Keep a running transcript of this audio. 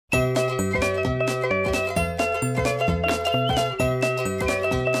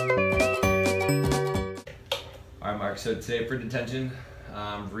So today for detention,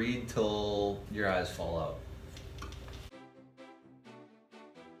 read till your eyes fall out.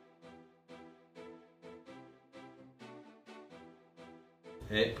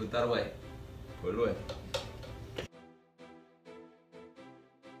 Hey, put that away. Put it away.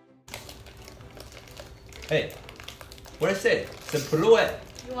 Hey, what'd I say? I said put it away.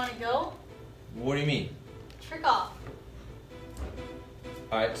 You want to go? What do you mean? Trick off.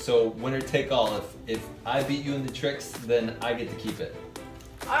 Alright, so winner take all. If I beat you in the tricks, then I get to keep it.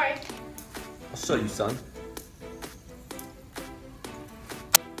 Alright. I'll show you, son.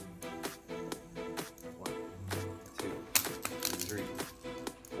 One, two, three,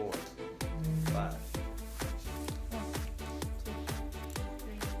 four, five.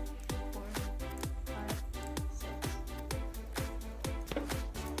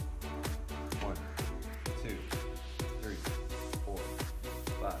 1, 2, 3, 4,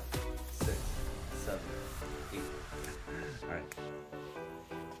 5, 6. 1, 2, 3, 4, 5, 6, 7, 8. Alright.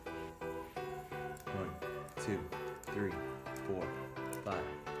 1, 2, 3, 4, 5,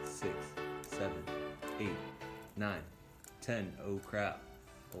 6, 7, 8, 9, 10. Oh crap.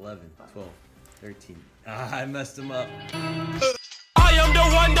 11, 12, 13. Ah, I messed him up. I am the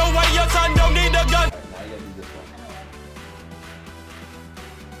one, the way your son don't need a gun. Alright, now you gotta do this one.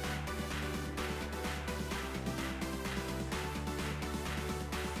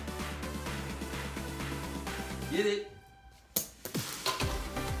 Get it?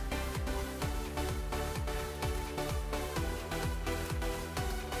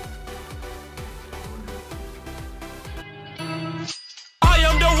 I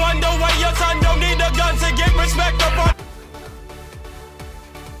am the one, the way your son don't need a gun to get respect upon.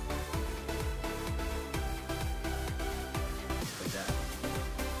 Like that.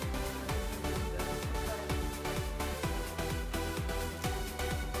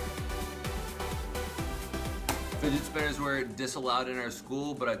 Fidget spinners were disallowed in our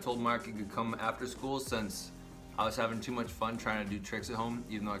school, but I told Mark he could come after school since I was having too much fun trying to do tricks at home,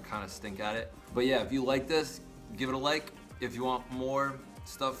 even though I kind of stink at it. But yeah, if you like this, give it a like. If you want more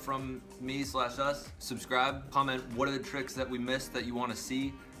stuff from me / us, subscribe, comment what are the tricks that we missed that you want to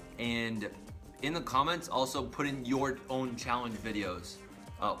see, and in the comments also put in your own challenge videos,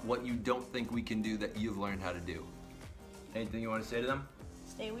 what you don't think we can do that you've learned how to do. Anything you want to say to them?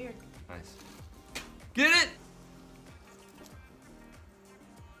 Stay weird. Nice. Get it?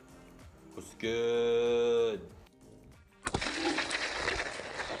 What's good?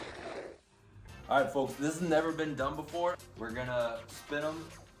 All right, folks, this has never been done before. We're gonna spin them,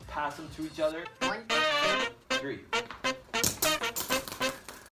 pass them to each other. 1, 2, 3.